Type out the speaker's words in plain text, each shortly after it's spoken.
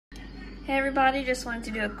Hey everybody, just wanted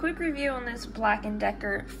to do a quick review on this Black &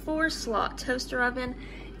 Decker 4-slot toaster oven.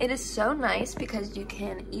 It is so nice because you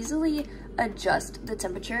can easily adjust the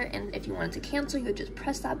temperature, and if you wanted to cancel, you would just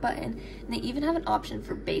press that button. And they even have an option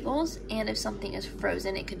for bagels, and if something is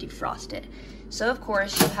frozen, it could defrost it. So of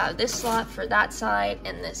course, you have this slot for that side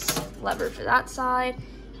and this lever for that side,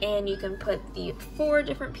 and you can put the 4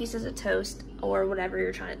 different pieces of toast or whatever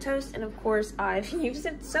you're trying to toast. And of course, I've used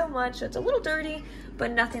it so much, so it's a little dirty,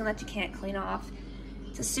 but nothing that you can't clean off.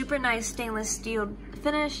 It's a super nice stainless steel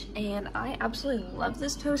finish, and I absolutely love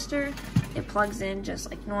this toaster. It plugs in just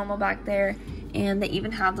like normal back there, and they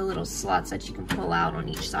even have the little slots that you can pull out on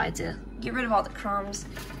each side to get rid of all the crumbs.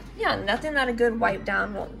 Yeah, nothing that a good wipe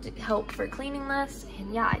down won't help for cleaning this.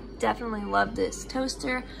 And yeah, I definitely love this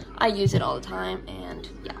toaster. I use it all the time, and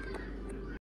yeah.